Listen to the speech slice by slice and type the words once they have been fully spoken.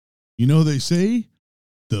You know, they say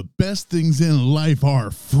the best things in life are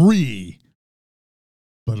free.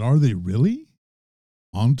 But are they really?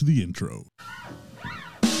 On to the intro. Currently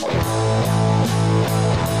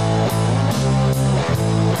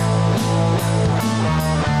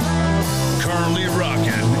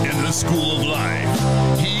rocking in the school of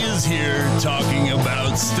life. He is here talking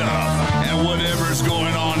about stuff and whatever's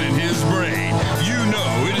going on in his brain. You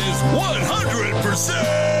know it is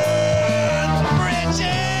 100%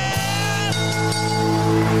 Bridget!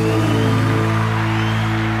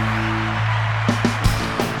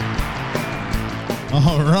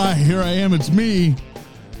 All right, here I am. It's me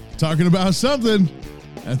talking about something.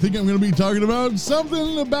 I think I'm going to be talking about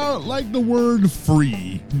something about like the word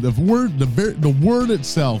free. The word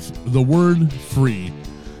itself, the word free.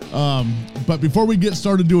 But before we get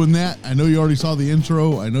started doing that, I know you already saw the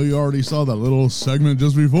intro. I know you already saw that little segment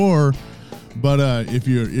just before. But if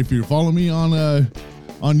you're following me on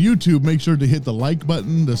YouTube, make sure to hit the like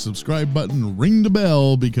button, the subscribe button, ring the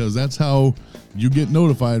bell, because that's how you get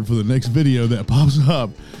notified for the next video that pops up.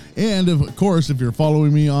 And of course, if you're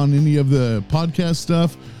following me on any of the podcast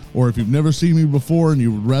stuff, or if you've never seen me before and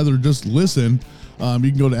you would rather just listen, you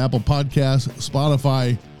can go to Apple Podcasts,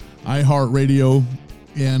 Spotify, iHeartRadio,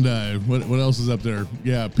 and what else is up there?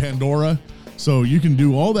 Yeah, Pandora. So you can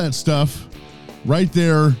do all that stuff right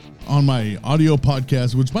there on my audio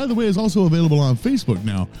podcast, which, by the way, is also available on Facebook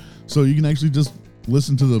now. So you can actually just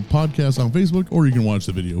listen to the podcast on Facebook, or you can watch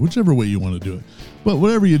the video, whichever way you want to do it. But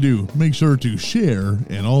whatever you do, make sure to share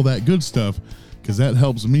and all that good stuff, because that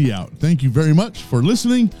helps me out. Thank you very much for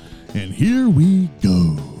listening, and here we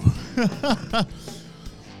go.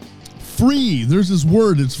 Free. There's this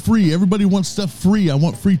word. It's free. Everybody wants stuff free. I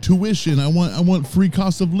want free tuition. I want free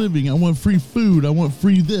cost of living. I want free food. I want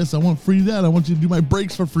free this. I want free that. I want you to do my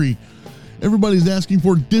breaks for free. Everybody's asking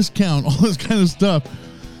for a discount, all this kind of stuff.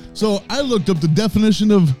 So I looked up the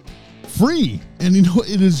definition of free, and you know,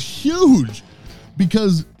 it is huge,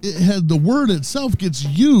 because it has, the word itself gets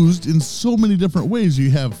used in so many different ways.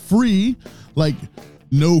 You have free, like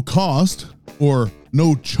no cost or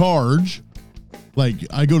no charge, like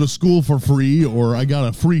I go to school for free, or I got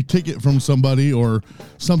a free ticket from somebody, or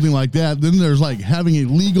something like that. Then there's like having a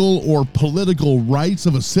legal or political rights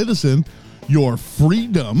of a citizen, your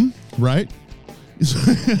freedom, right?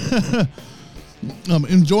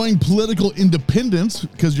 Enjoying political independence,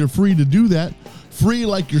 because you're free to do that. Free,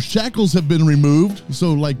 like your shackles have been removed,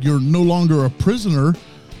 so like you're no longer a prisoner.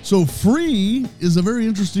 So free is a very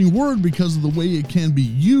interesting word because of the way it can be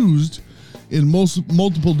used in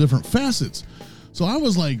multiple different facets. So I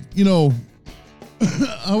was like, you know,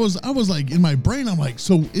 I was like in my brain, I'm like,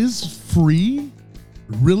 so is free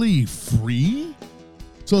really free?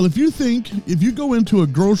 So if you go into a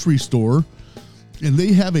grocery store and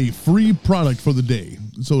they have a free product for the day,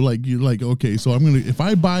 so like you're like, okay, so if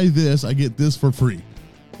I buy this, I get this for free,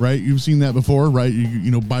 right? You've seen that before, right?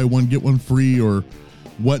 You know, buy one, get one free or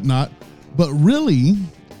whatnot. But really,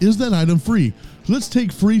 is that item free? Let's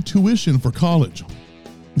take free tuition for college.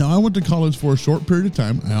 Now, I went to college for a short period of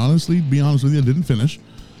time. I honestly, to be honest with you, I didn't finish,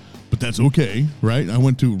 but that's okay, right? I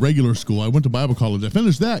went to regular school. I went to Bible college. I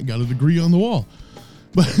finished that, got a degree on the wall.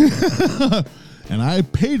 But and I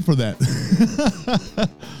paid for that,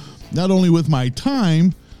 not only with my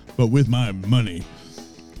time, but with my money.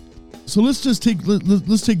 So let's take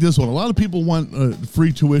this one. A lot of people want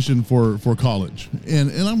free tuition for college, and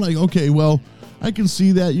I'm like, okay, well, I can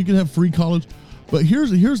see that you can have free college, but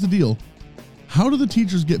here's the deal: how do the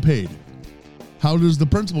teachers get paid? How does the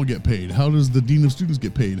principal get paid? How does the dean of students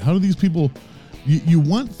get paid? How do these people? You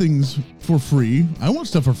want things for free. I want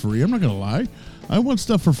stuff for free. I'm not gonna lie. I want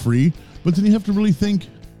stuff for free. But then you have to really think,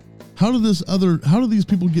 how do these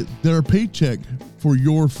people get their paycheck for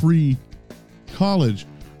your free college?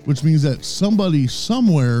 Which means that somebody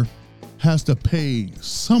somewhere has to pay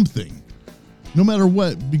something, no matter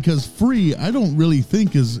what, because free, I don't really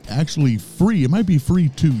think is actually free. It might be free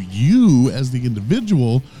to you as the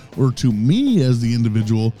individual, or to me as the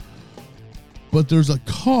individual, but there's a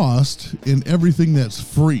cost in everything that's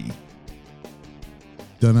free.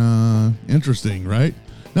 Ta-da. Interesting, right?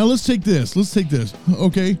 Now let's take this.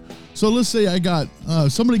 Okay. So let's say I got,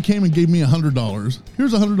 somebody came and gave me $100.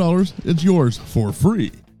 Here's $100. It's yours for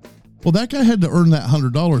free. Well, that guy had to earn that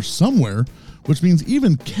 $100 somewhere, which means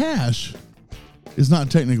even cash is not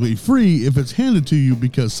technically free if it's handed to you,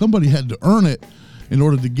 because somebody had to earn it in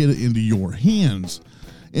order to get it into your hands.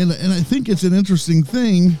 And I think it's an interesting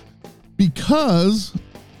thing, because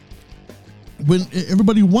when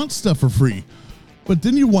everybody wants stuff for free, but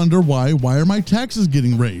then you wonder why are my taxes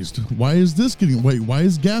getting raised? Why is this why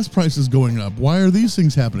is gas prices going up? Why are these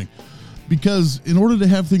things happening? because in order to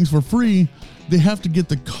have things for free, they have to get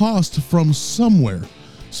the cost from somewhere.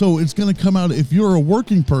 So it's going to come out, if you're a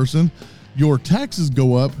working person, your taxes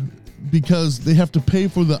go up because they have to pay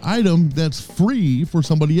for the item that's free for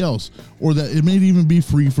somebody else, or that it may even be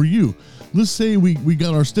free for you. Let's say we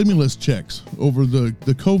got our stimulus checks over the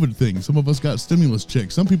COVID thing. Some of us got stimulus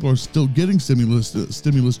checks. Some people are still getting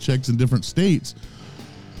stimulus checks in different states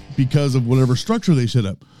because of whatever structure they set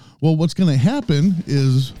up. Well, what's going to happen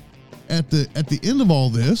is at the end of all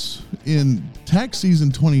this, in tax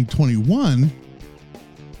season 2021,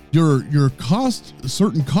 your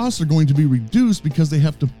certain costs are going to be reduced because they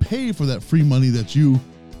have to pay for that free money that you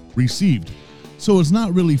received. So it's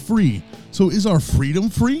not really free. So is our freedom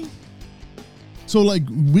free? So like,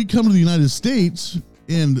 we come to the United States,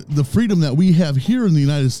 and the freedom that we have here in the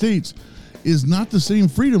United States is not the same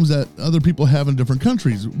freedoms that other people have in different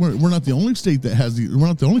countries. We're not the only state that has we're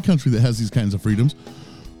not the only country that has these kinds of freedoms,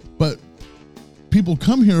 but people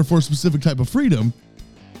come here for a specific type of freedom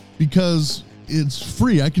because it's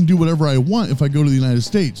free. I can do whatever I want if I go to the United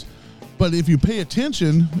States. But if you pay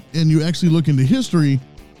attention and you actually look into history,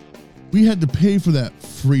 we had to pay for that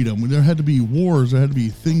freedom. There had to be wars. There had to be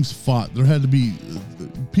things fought. There had to be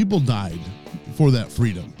people died for that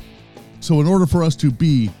freedom. So in order for us to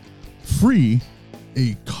be free,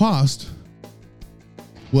 a cost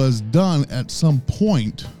was done at some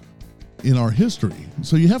point in our history.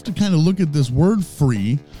 So you have to kind of look at this word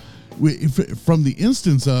free from the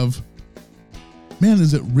instance of, man,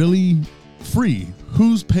 is it really free?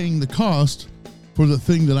 Who's paying the cost for the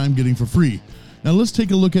thing that I'm getting for free? Now let's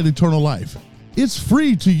take a look at eternal life. It's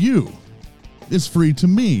free to you. It's free to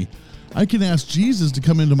me. I can ask Jesus to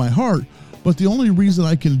come into my heart, but the only reason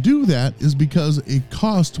I can do that is because a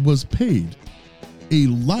cost was paid. A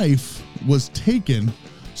life was taken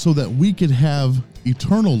so that we could have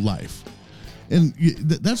eternal life. And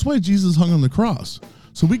that's why Jesus hung on the cross.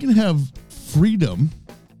 So we can have freedom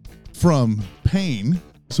from pain.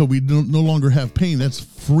 So we no longer have pain. That's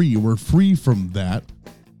free. We're free from that.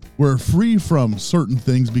 We're free from certain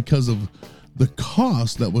things because of the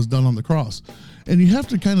cost that was done on the cross. And you have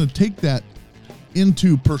to kind of take that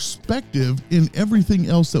into perspective in everything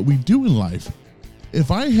else that we do in life.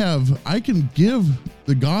 If I can give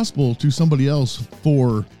the gospel to somebody else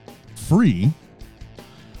for free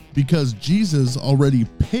because Jesus already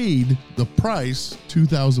paid the price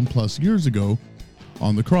 2,000 plus years ago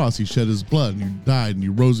on the cross. He shed his blood and he died and he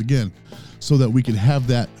rose again so that we could have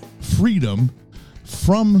that freedom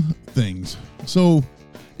from things. So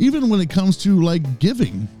even when it comes to like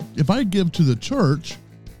giving, if I give to the church,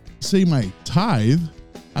 say my tithe,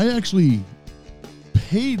 I actually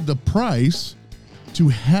paid the price to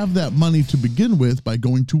have that money to begin with by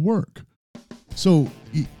going to work. So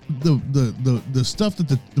the stuff that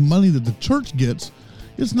the money that the church gets,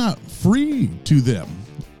 it's not free to them.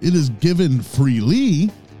 It is given freely,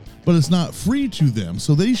 but it's not free to them.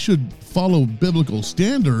 So they should follow biblical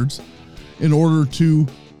standards in order to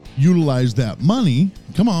utilize that money.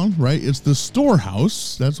 Come on, right? It's the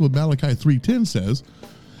storehouse. That's what Malachi 3:10 says.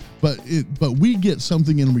 But we get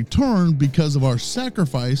something in return because of our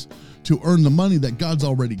sacrifice to earn the money that God's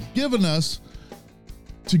already given us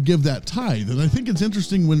to give that tithe. And I think it's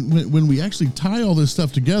interesting when we actually tie all this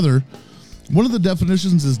stuff together. One of the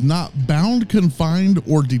definitions is not bound, confined,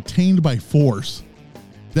 or detained by force.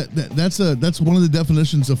 That's one of the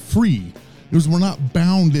definitions of free. Because we're not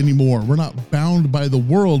bound anymore. We're not bound by the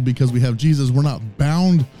world because we have Jesus. We're not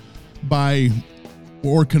bound by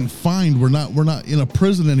or confined. We're not in a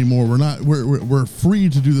prison anymore. We're free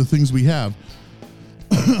to do the things we have.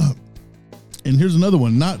 And here's another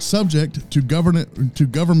one: not subject to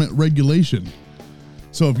government regulation.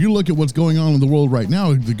 So if you look at what's going on in the world right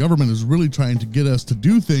now, the government is really trying to get us to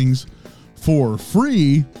do things for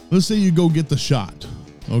free. Let's say you go get the shot.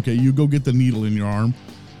 Okay, you go get the needle in your arm.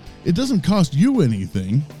 It doesn't cost you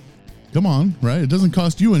anything. Come on, right? It doesn't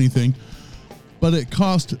cost you anything, but it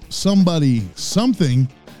cost somebody something,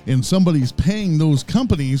 and somebody's paying those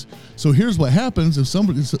companies. So here's what happens: if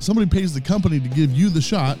somebody pays the company to give you the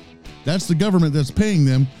shot, that's the government that's paying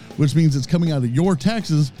them, which means it's coming out of your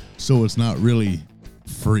taxes, so it's not really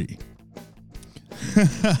free.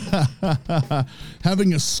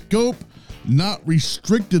 Having a scope not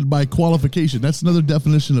restricted by qualification. That's another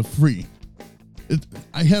definition of free.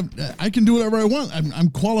 I can do whatever I want. I'm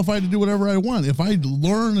qualified to do whatever I want. If I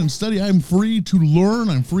learn and study, I'm free to learn.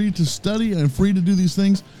 I'm free to study. I'm free to do these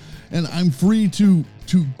things, and I'm free to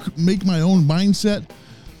make my own mindset.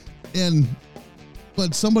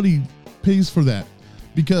 But somebody pays for that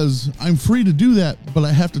because I'm free to do that, but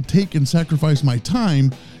I have to take and sacrifice my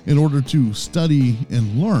time in order to study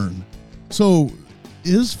and learn. So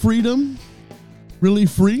Is freedom really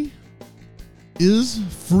free? Is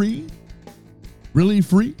free really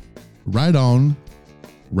free? Right on,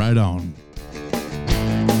 right on.